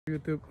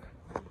YouTube.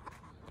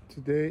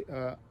 Today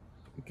we're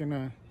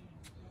gonna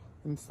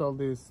install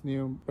these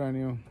brand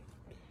new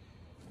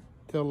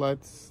tail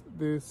lights.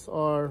 These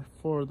are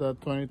for the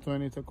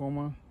 2020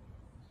 Tacoma.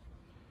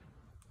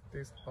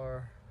 These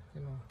are,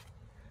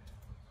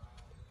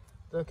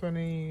 the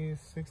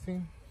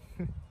 2016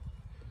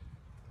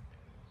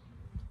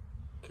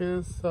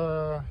 because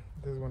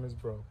this one is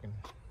broken.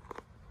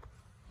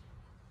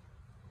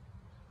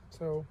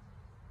 So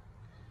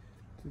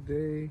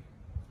today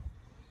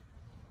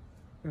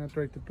I'm gonna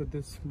try to put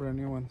this brand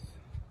new ones.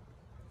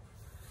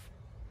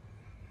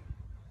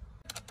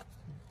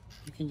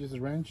 You can use a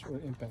wrench or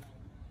impact.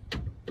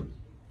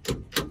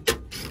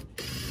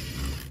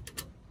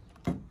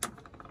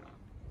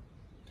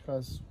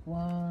 Because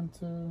 1,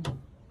 2.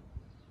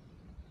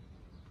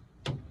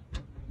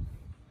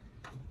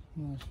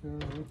 Not sure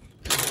which.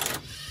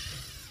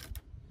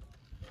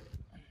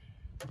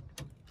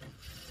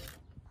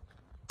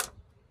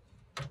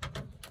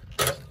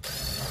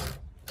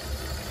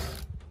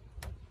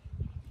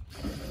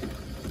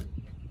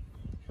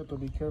 Have to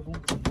be careful.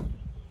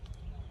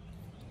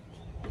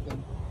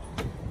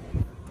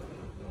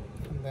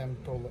 And then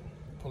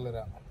pull it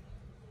out.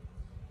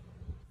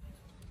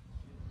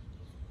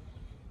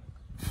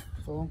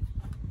 So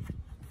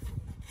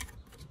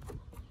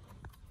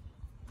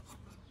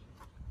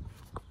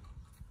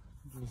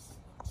just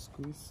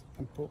squeeze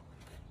and pull.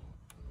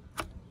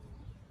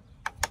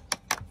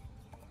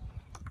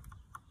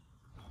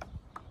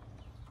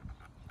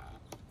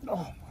 Oh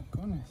my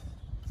goodness,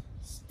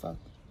 stuck.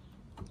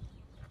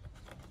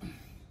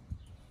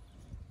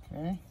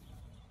 Okay.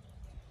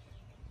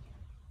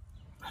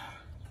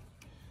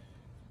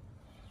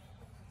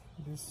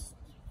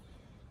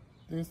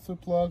 These two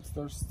plugs,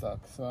 they're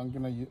stuck, so I'm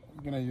gonna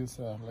use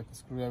like a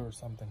screwdriver or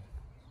something.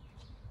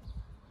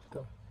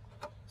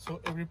 So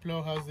every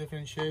plug has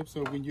different shapes,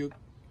 so when you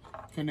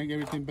connect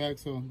everything back,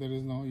 so there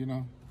is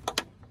no,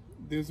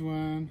 this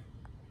one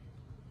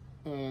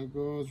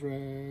goes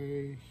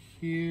right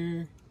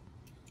here.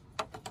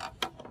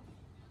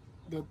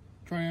 The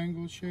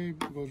triangle shape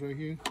goes right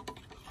here,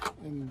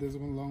 and this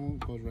one long one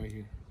goes right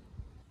here.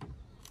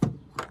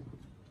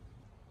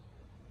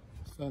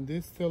 So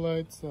these tail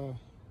lights,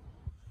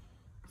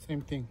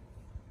 same thing.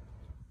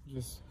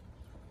 Just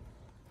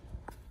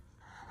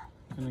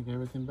connect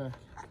everything back.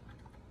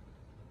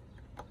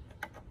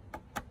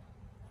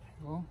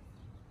 Well,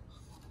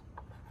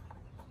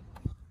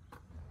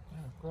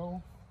 there we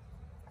go.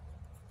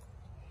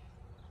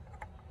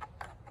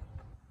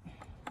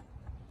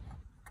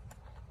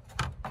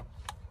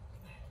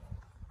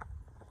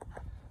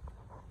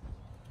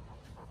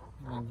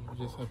 And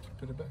you just have to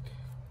put it back.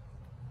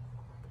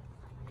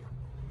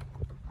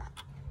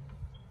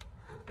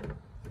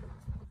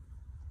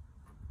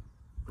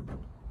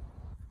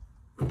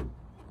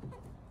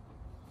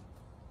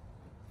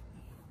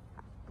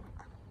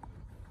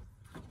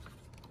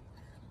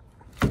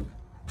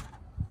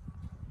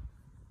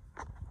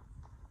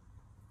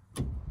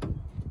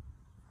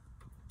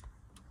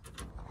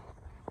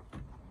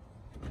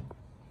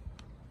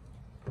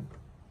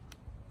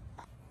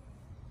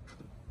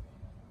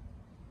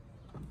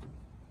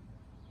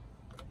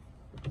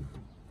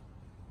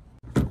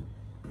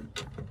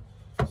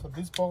 So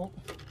this bolt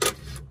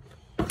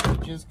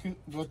just could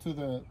go to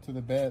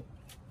the bed.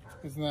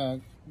 It's not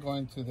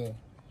going to the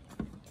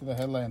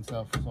headlight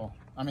itself. So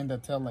I mean the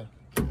tail light.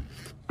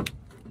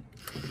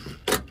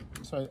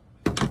 So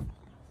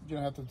you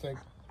don't have to take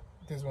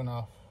this one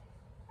off.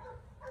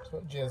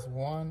 So just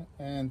 1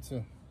 and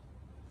 2.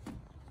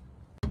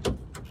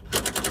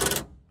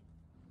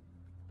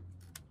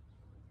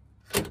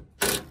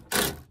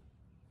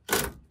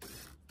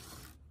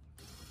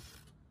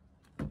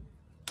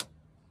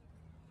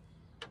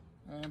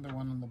 And the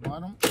one on the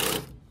bottom.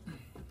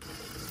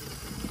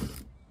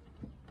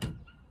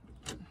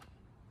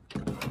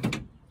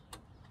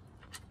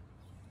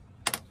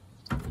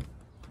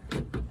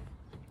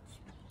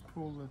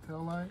 Pull the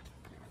tail light.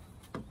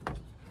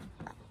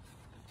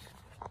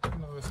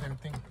 The same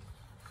thing.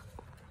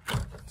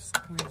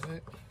 Squeeze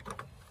it.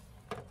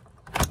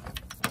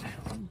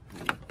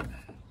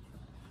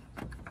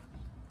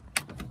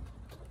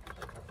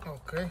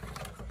 Okay.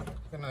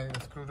 Then I use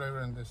a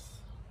screwdriver in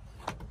this.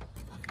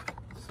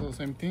 So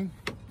same thing.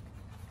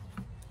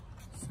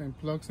 Same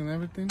plugs and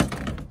everything.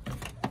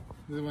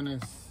 This one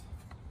is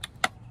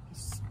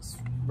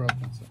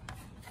broken, so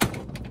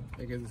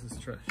I guess this is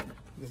trash.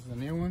 This is a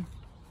new one.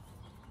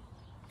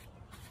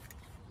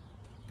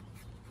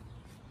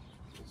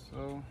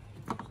 So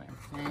same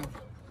thing.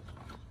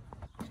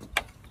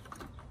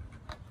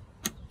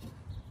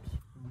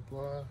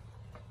 Plug.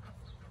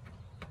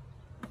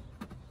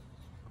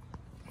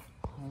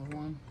 Another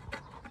one.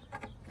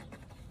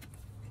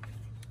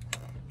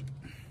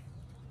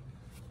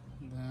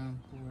 Then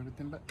pull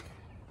everything back.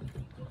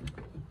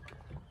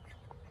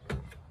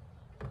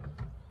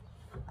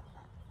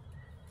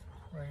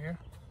 Right here.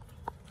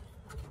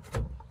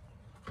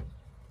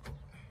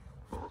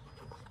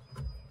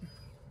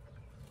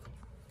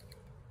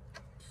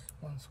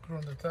 One screw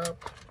on the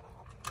top.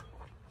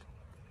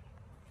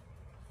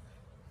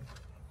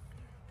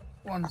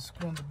 one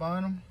screw on the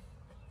bottom.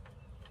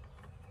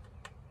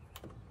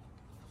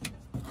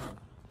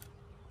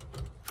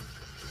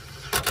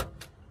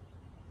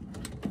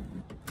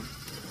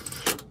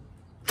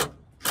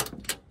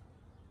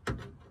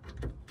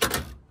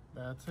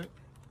 That's it.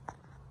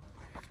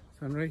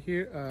 So right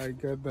here I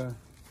got the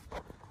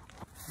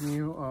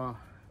new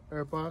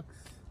air box.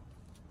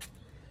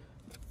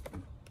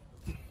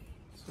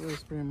 So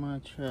it's pretty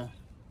much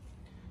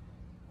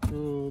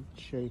good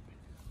shape.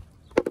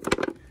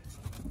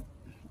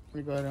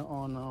 We got it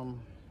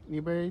on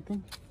eBay, I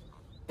think.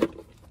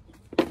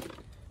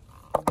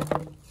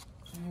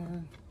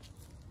 And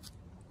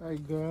I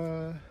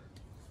got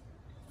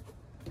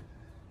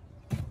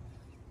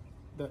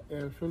the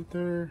air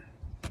filter,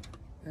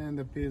 and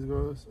the piece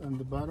goes on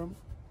the bottom.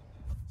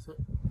 So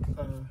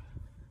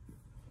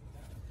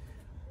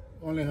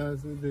only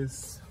has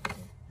this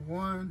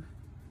 1,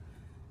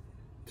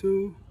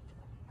 2,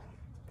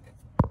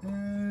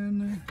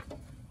 and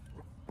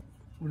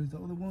what is the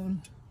other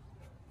one?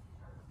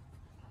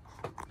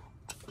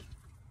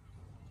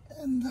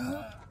 And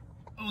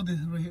oh, this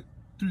is right here,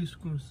 3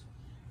 screws.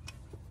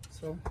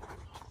 So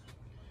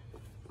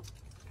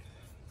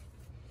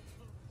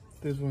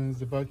this one is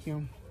the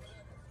vacuum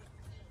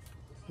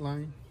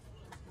line.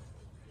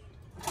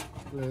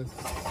 Let's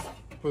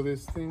put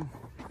this thing.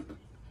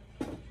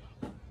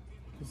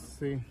 Let's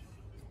see.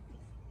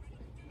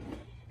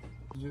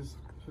 Just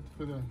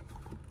put the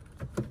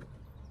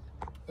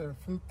air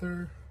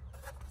filter.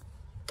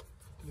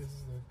 This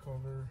is the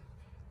cover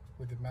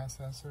with the mass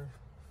sensor.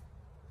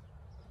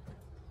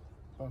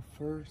 But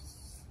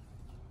first,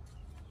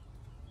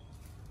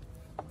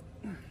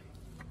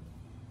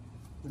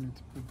 we need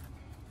to put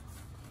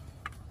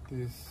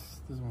this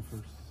one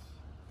first.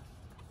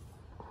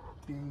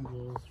 Thing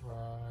goes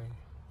right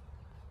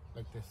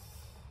like this.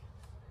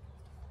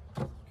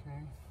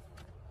 Okay.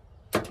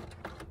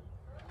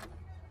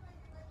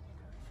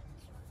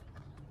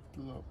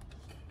 Look,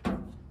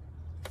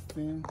 this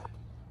thing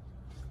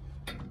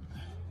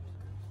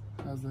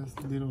has this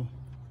little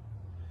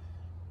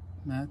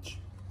match.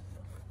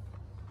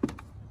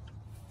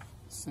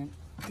 Same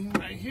thing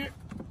right here.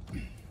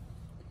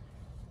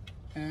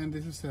 And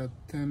this is at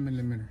 10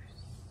 millimeters.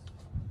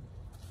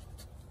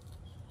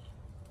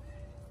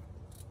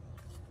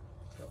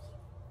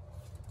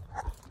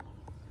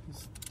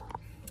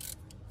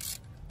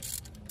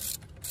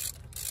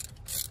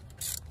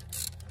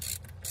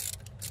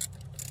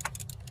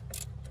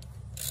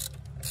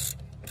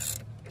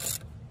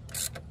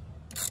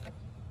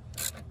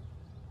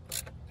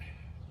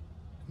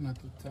 Not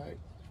too tight.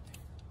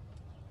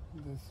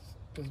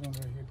 This one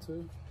right here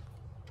too.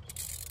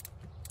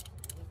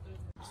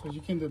 So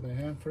you can do it by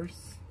hand first.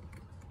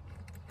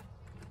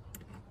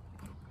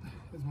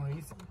 It's more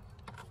easy.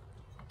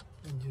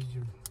 And use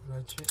your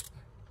ratchet.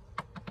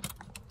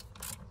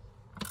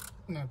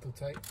 Not too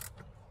tight.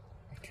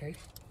 Okay.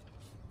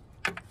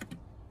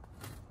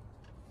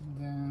 And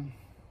then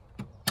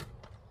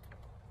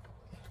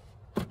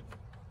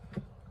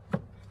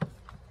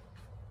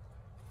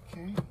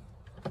okay.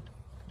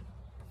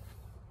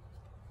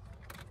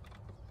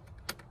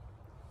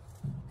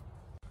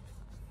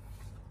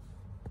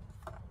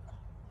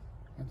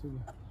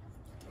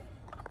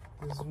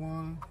 This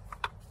one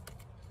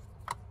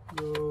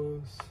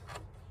goes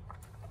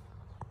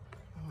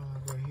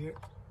right here,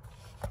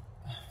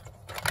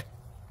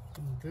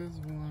 and this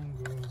one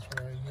goes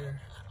right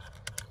here.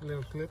 A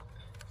little clip.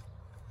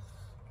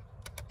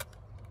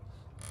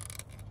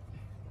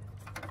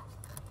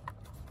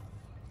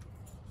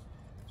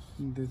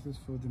 And this is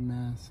for the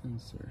mass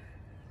sensor.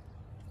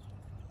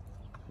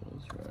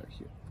 Goes right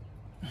here.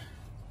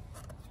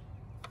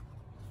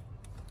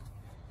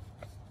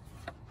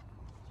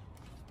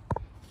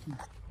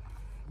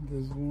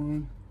 This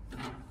one,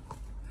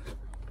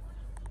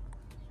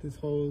 this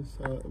hose,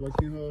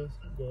 vacuum hose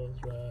goes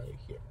right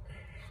here.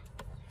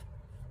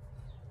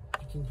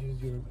 You can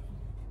use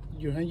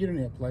your hand. You don't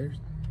need pliers.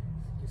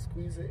 You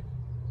squeeze it.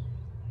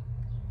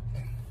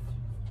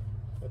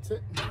 That's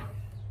it.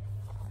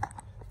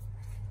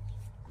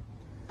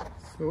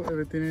 So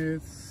everything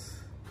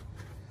is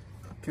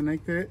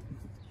connected.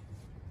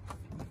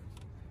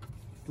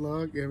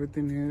 Plug.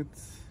 Everything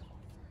is.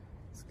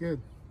 It's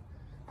good.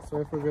 So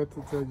I forgot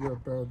to tell you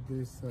about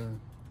this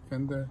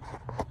fender.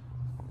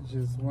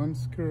 Just one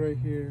screw right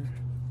here,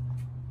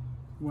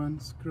 one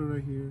screw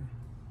right here.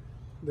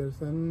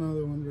 There's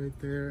another one right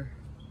there.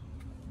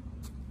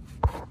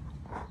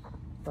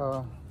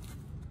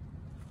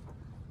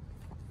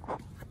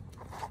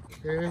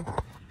 Okay,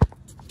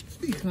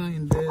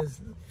 behind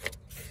this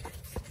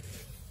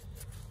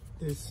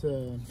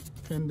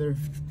fender,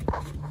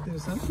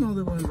 there's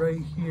another one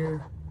right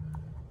here.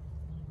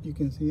 You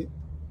can see it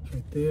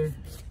right there.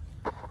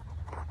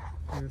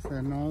 There's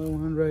another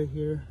one right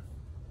here.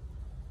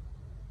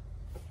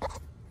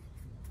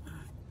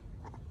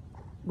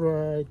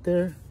 Right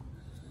there.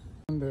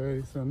 And there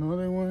is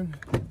another one.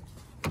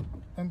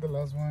 And the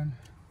last one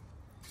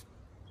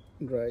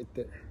right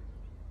there.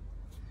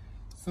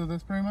 So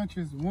that's pretty much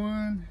is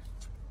 1,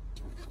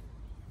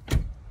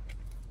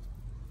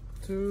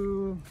 2,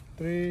 2,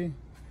 3,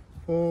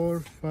 4,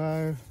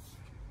 5,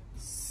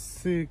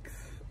 6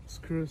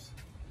 screws,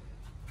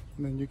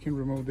 and then you can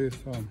remove this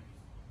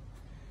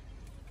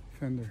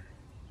fender.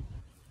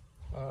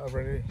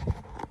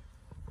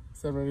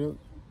 It's already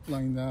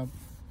lined up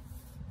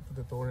with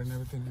the door and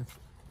everything.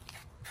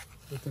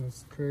 Everything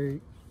is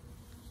straight,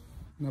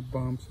 no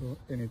bumps or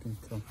anything.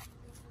 So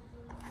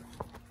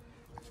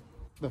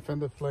the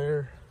fender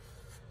flare,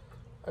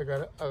 I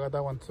got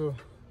that one too,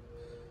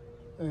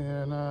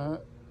 and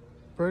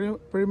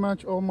pretty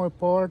much all my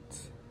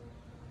parts.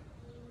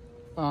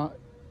 I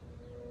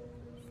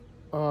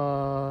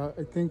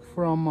think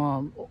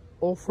from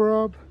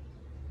OfferUp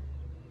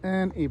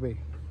and eBay.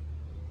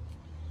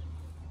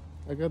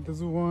 I got this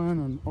one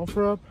on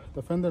OfferUp,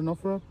 the fender on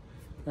OfferUp.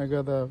 I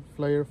got the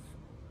flare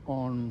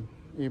on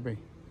eBay.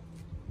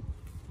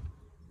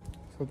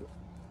 So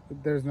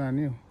there's not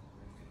new.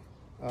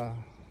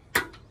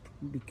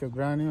 Because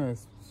brand new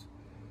is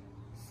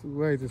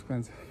way too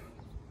expensive.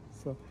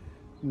 So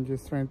I'm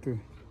just trying to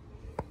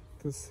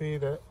see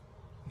the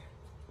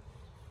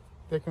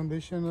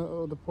condition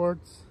of the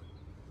parts.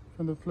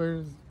 From the flare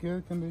is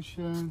good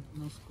condition,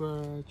 no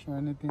scratch or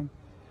anything.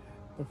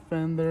 The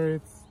fender,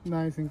 it's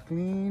nice and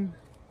clean.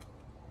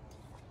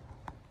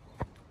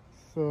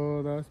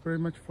 So that's pretty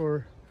much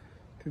for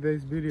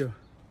today's video.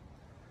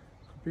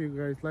 Hope you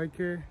guys like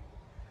it.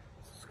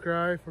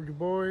 Subscribe for your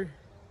boy,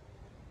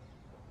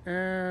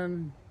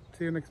 and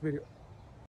see you next video.